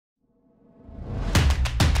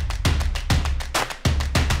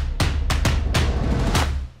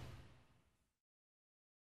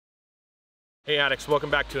Hey addicts, welcome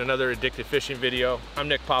back to another addictive fishing video. I'm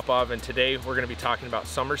Nick Popov, and today we're going to be talking about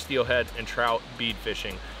summer steelhead and trout bead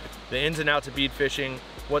fishing. The ins and outs of bead fishing,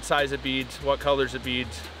 what size of beads, what colors of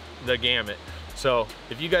beads, the gamut. So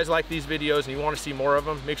if you guys like these videos and you want to see more of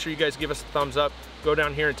them, make sure you guys give us a thumbs up, go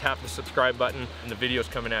down here and tap the subscribe button, and the video's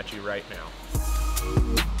coming at you right now.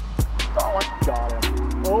 Oh, I got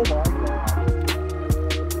him. Oh my God.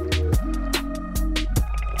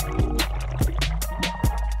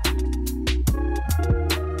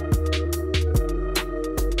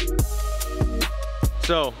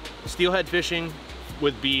 So, steelhead fishing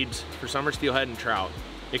with beads for summer steelhead and trout.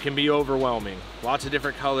 It can be overwhelming. Lots of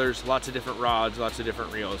different colors, lots of different rods, lots of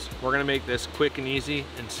different reels. We're gonna make this quick and easy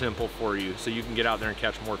and simple for you so you can get out there and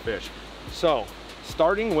catch more fish. So,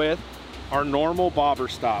 starting with our normal bobber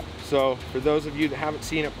stop. So, for those of you that haven't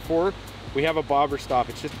seen it before, we have a bobber stop.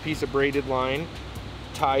 It's just a piece of braided line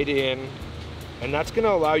tied in, and that's gonna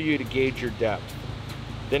allow you to gauge your depth.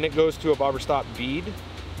 Then it goes to a bobber stop bead,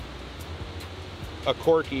 a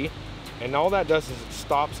corky, and all that does is it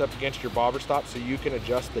stops up against your bobber stop so you can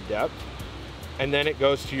adjust the depth, and then it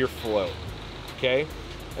goes to your float, okay?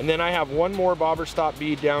 And then I have one more bobber stop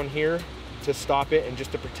bead down here to stop it and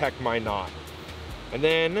just to protect my knot. And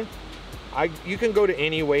then you can go to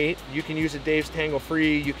any weight. You can use a Dave's Tangle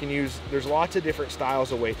Free, you can use, there's lots of different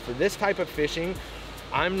styles of weight. For this type of fishing,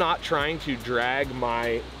 I'm not trying to drag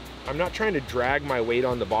my weight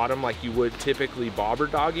on the bottom like you would typically bobber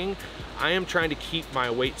dogging. I am trying to keep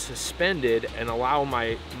my weight suspended and allow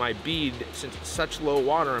my bead, since it's such low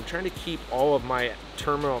water, I'm trying to keep all of my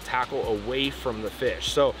terminal tackle away from the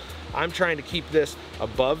fish. So I'm trying to keep this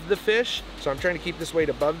above the fish. So I'm trying to keep this weight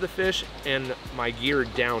above the fish and my gear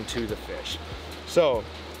down to the fish. So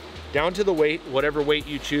down to the weight, whatever weight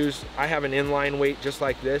you choose. I have an inline weight just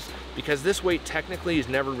like this because this weight technically is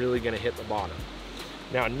never really gonna hit the bottom.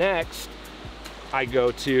 Now next, I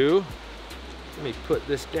go to, let me put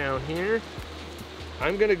this down here.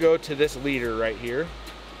 I'm gonna go to this leader right here.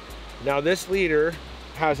 Now this leader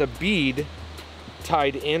has a bead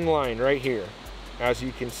tied in line right here, as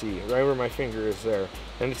you can see, right where my finger is there.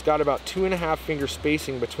 And it's got about 2.5 finger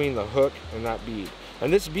spacing between the hook and that bead.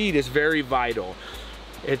 And this bead is very vital.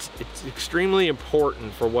 It's extremely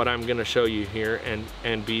important for what I'm gonna show you here,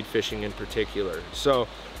 and bead fishing in particular. So,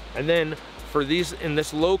 and then for these, in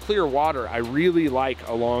this low clear water, I really like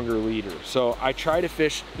a longer leader. So I try to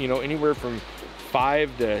fish, you know, anywhere from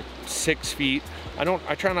 5 to 6 feet.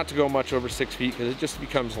 I try not to go much over 6 feet because it just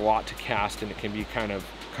becomes a lot to cast, and it can be kind of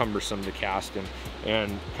cumbersome to cast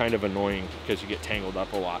and kind of annoying because you get tangled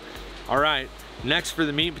up a lot. All right, next for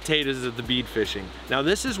the meat and potatoes of the bead fishing. Now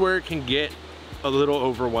this is where it can get a little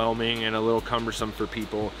overwhelming and a little cumbersome for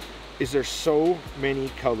people, is there's so many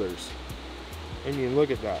colors. I mean, look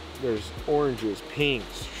at that. There's oranges,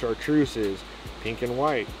 pinks, chartreuses, pink and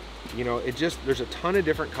white. You know, there's a ton of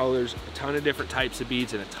different colors, a ton of different types of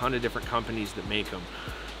beads, and a ton of different companies that make them.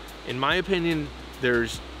 In my opinion,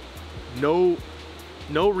 there's no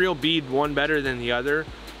real bead one better than the other,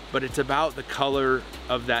 but it's about the color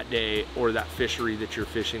of that day or that fishery that you're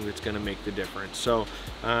fishing that's gonna make the difference. So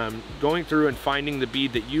going through and finding the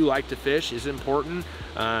bead that you like to fish is important,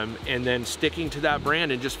 and then sticking to that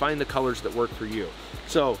brand and just find the colors that work for you.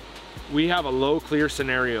 So we have a low clear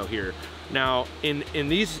scenario here. Now in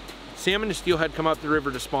these, salmon and steelhead come up the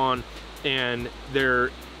river to spawn, and they're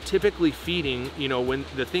typically feeding, you know, when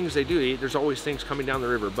the things they do eat, there's always things coming down the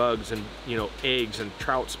river, bugs and, you know, eggs, and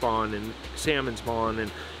trout spawn and salmon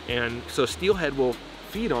spawn, and so steelhead will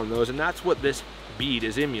feed on those, and that's what this bead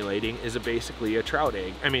is emulating, is basically a trout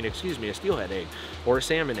egg, a steelhead egg or a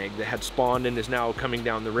salmon egg that had spawned and is now coming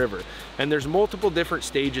down the river. And there's multiple different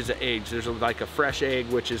stages of eggs. There's like a fresh egg,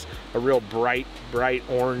 which is a real bright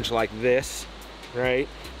orange like this, right?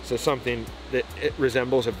 So something that it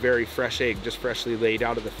resembles a very fresh egg, just freshly laid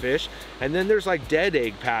out of the fish. And then there's like dead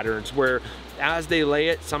egg patterns where as they lay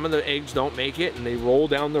it, some of the eggs don't make it and they roll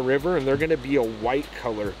down the river, and they're gonna be a white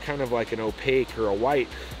color, kind of like an opaque or a white.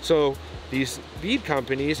 So these bead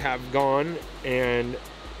companies have gone and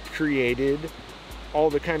created all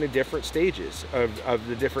the kind of different stages of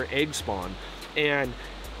the different egg spawn. And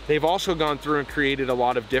they've also gone through and created a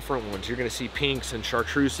lot of different ones. You're gonna see pinks and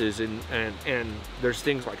chartreuses, and there's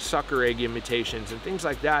things like sucker egg imitations and things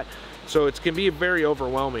like that. So it can be very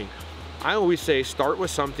overwhelming. I always say start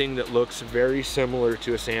with something that looks very similar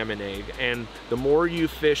to a salmon egg, and the more you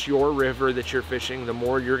fish your river that you're fishing, the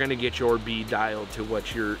more you're gonna get your bead dialed to what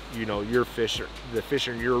the fish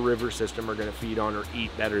in your river system are gonna feed on or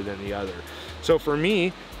eat better than the other. So for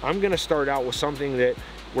me, I'm gonna start out with something that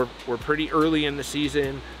we're pretty early in the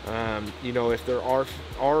season. You know, if there are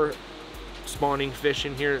spawning fish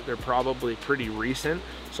in here. They're probably pretty recent.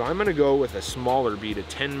 So I'm gonna go with a smaller bead, a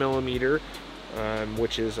 10 millimeter,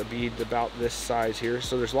 which is a bead about this size here.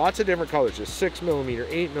 So there's lots of different colors. There's 6 millimeter,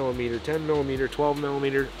 8 millimeter, 10 millimeter, 12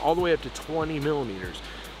 millimeter, all the way up to 20 millimeters.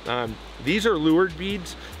 These are lured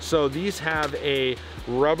beads, so these have a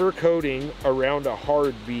rubber coating around a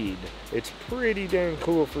hard bead. It's pretty dang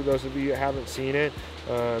cool for those of you that haven't seen it.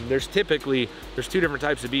 There's two different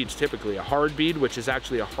types of beads typically. A hard bead, which is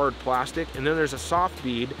actually a hard plastic, and then there's a soft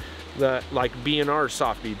bead, like B&R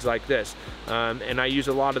soft beads like this. And I use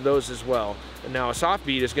a lot of those as well. And now a soft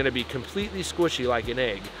bead is gonna be completely squishy like an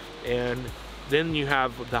egg. And then you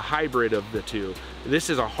have the hybrid of the two. This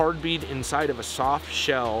is a hard bead inside of a soft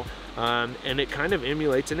shell, and it kind of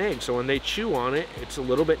emulates an egg. So when they chew on it, it's a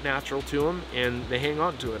little bit natural to them, and they hang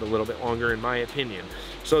on to it a little bit longer, in my opinion.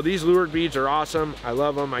 So these lured beads are awesome. I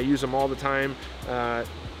love them. I use them all the time.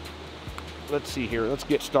 Let's see here. Let's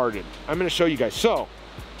get started. I'm going to show you guys. So,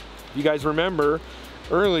 if you guys remember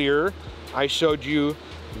earlier, I showed you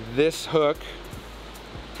this hook.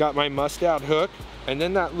 Got my must-out hook. And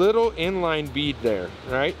then that little inline bead there,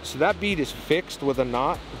 right? So that bead is fixed with a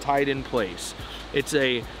knot tied in place. It's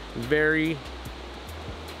a very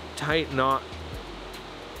tight knot.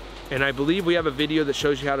 And I believe we have a video that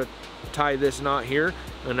shows you how to tie this knot here,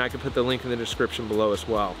 and I can put the link in the description below as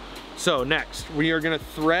well. So next, we are gonna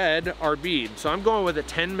thread our bead. So I'm going with a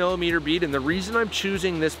 10 millimeter bead, and the reason I'm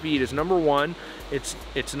choosing this bead is, number one,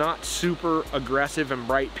 it's not super aggressive and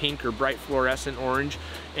bright pink or bright fluorescent orange,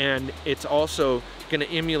 and it's also gonna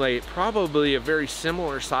emulate probably a very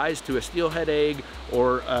similar size to a steelhead egg,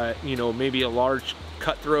 or you know, maybe a large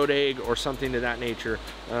cutthroat egg or something of that nature.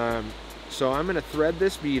 So I'm gonna thread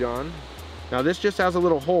this bead on. Now this just has a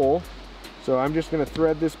little hole, so I'm just gonna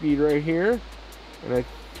thread this bead right here, and I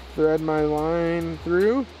thread my line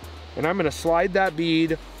through, and I'm gonna slide that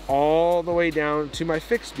bead all the way down to my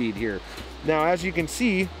fixed bead here. Now, as you can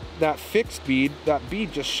see, that fixed bead, that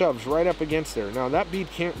bead just shoves right up against there. Now that bead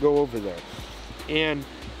can't go over there. And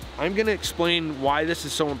I'm gonna explain why this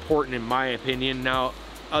is so important in my opinion. Now,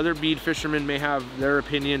 other bead fishermen may have their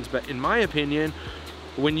opinions, but in my opinion,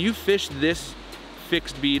 when you fish this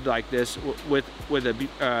fixed bead like this with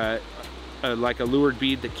a like a lured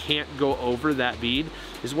bead that can't go over that bead,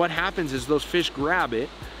 is what happens is those fish grab it,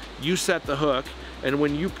 you set the hook, and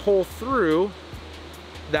when you pull through,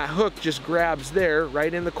 that hook just grabs there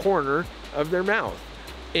right in the corner of their mouth,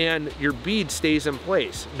 and your bead stays in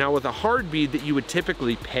place. Now with a hard bead that you would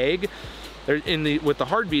typically peg, with the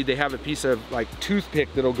hard bead, they have a piece of like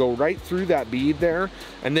toothpick that'll go right through that bead there,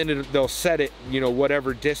 and then they'll set it, you know,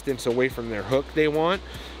 whatever distance away from their hook they want.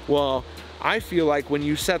 Well, I feel like when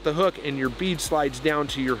you set the hook and your bead slides down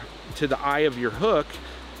to the eye of your hook,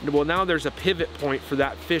 well, now there's a pivot point for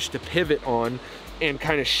that fish to pivot on and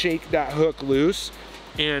kind of shake that hook loose,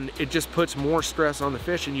 and it just puts more stress on the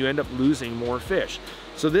fish, and you end up losing more fish.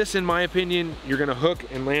 So this, in my opinion, you're gonna hook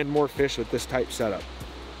and land more fish with this type setup.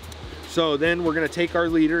 So then we're gonna take our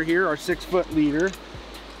leader here, our 6-foot leader,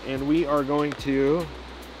 and we are going to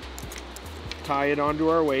tie it onto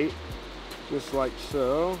our weight, just like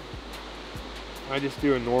so. I just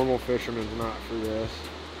do a normal fisherman's knot for this.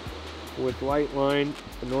 With light line,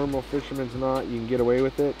 a normal fisherman's knot, you can get away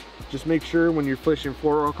with it. Just make sure when you're fishing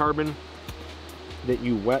fluorocarbon that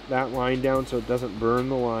you wet that line down so it doesn't burn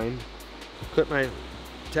the line. Put my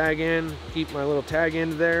tag in, keep my little tag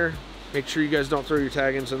end there. Make sure you guys don't throw your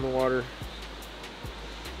tag ends in the water.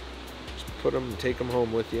 Just put them and take them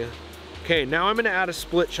home with you. Okay, now I'm gonna add a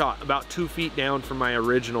split shot about 2 feet down from my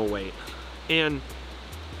original weight. And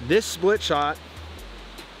this split shot,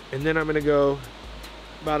 and then I'm gonna go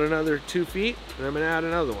about another 2 feet, and I'm gonna add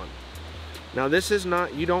another one. Now this is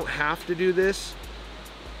not, you don't have to do this,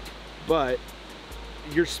 but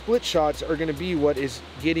your split shots are gonna be what is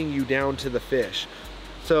getting you down to the fish.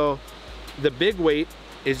 So the big weight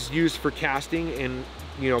is used for casting and,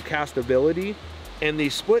 you know, castability, and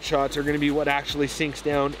these split shots are gonna be what actually sinks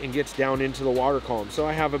down and gets down into the water column. So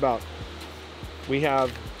I have we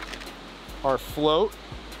have our float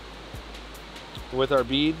with our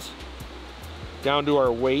beads down to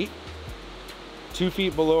our weight. 2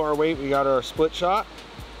 feet below our weight, we got our split shot.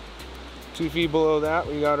 2 feet below that,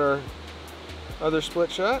 we got our other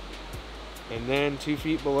split shot. And then 2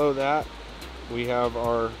 feet below that, we have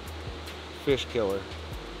our fish killer.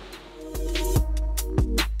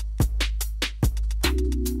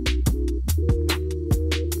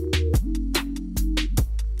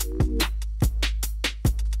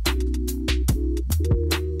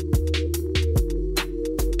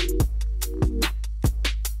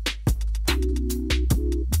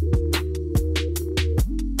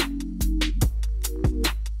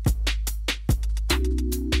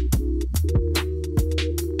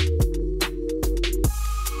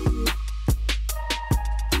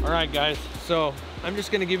 right, guys, so I'm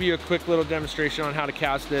just gonna give you a quick little demonstration on how to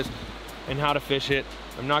cast this and how to fish it.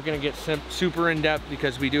 I'm not gonna get super in depth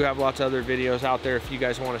because we do have lots of other videos out there if you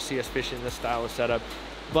guys wanna see us fishing this style of setup.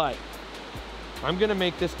 But I'm gonna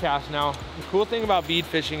make this cast now. The cool thing about bead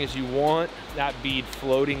fishing is you want that bead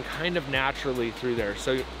floating kind of naturally through there.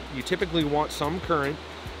 So you typically want some current,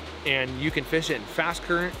 and you can fish it in fast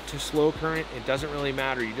current to slow current. It doesn't really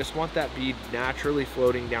matter. You just want that bead naturally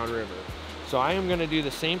floating downriver. So I am gonna do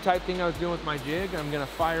the same type thing I was doing with my jig. I'm gonna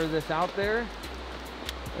fire this out there,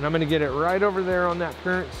 and I'm gonna get it right over there on that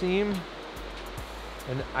current seam.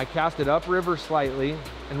 And I cast it upriver slightly.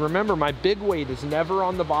 And remember, my big weight is never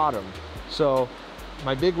on the bottom. So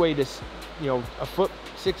my big weight is, you know, a foot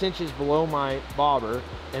 6 inches below my bobber,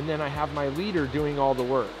 and then I have my leader doing all the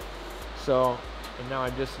work. So, and now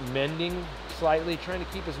I'm just mending slightly, trying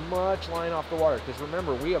to keep as much line off the water, because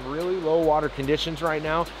remember, we have really low water conditions right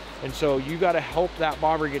now, and so you got to help that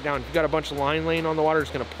bobber get down. If you got a bunch of line laying on the water,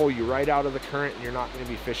 it's going to pull you right out of the current, and you're not going to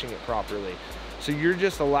be fishing it properly. So you're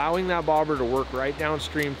just allowing that bobber to work right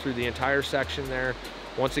downstream through the entire section there.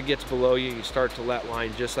 Once it gets below you, you start to let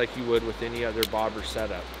line just like you would with any other bobber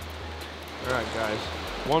setup. All right, guys,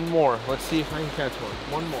 one more. Let's see if I can catch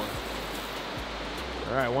one. One more.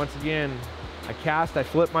 All right, once again, I cast, I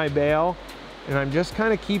flip my bail, and I'm just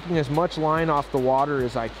kind of keeping as much line off the water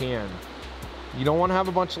as I can. You don't want to have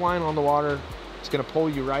a bunch of line on the water. It's going to pull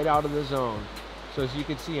you right out of the zone. So as you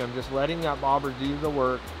can see, I'm just letting that bobber do the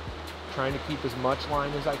work, trying to keep as much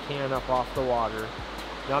line as I can up off the water.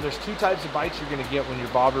 Now there's two types of bites you're going to get when you're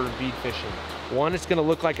bobber and bead fishing. One, it's going to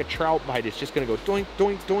look like a trout bite. It's just going to go doink,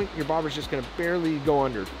 doink, doink. Your bobber's just going to barely go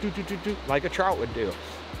under, do, do, do, do, like a trout would do.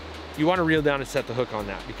 You want to reel down and set the hook on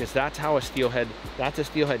that, because that's how a steelhead, that's a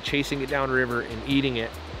steelhead chasing it downriver and eating it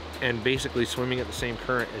and basically swimming at the same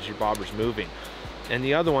current as your bobber's moving. And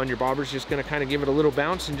the other one, your bobber's just going to kind of give it a little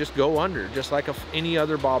bounce and just go under, just like any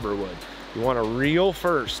other bobber would. You want to reel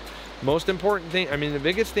first. Most important thing, I mean, the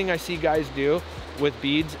biggest thing I see guys do with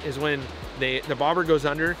beads is when the bobber goes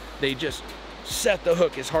under, they just set the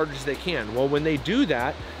hook as hard as they can. Well, when they do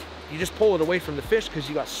that, you just pull it away from the fish because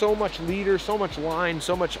you got so much leader, so much line,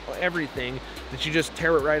 so much everything that you just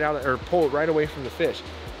tear it right out or pull it right away from the fish.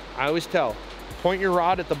 I always tell, point your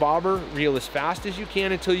rod at the bobber, reel as fast as you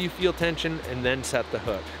can until you feel tension, and then set the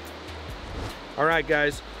hook. All right,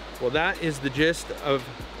 guys, well, that is the gist of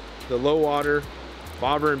the low water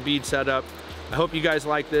bobber and bead setup. I hope you guys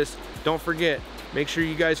like this. Don't forget, make sure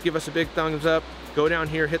you guys give us a big thumbs up. Go down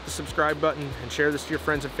here, hit the subscribe button, and share this to your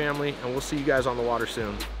friends and family, and we'll see you guys on the water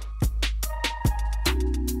soon.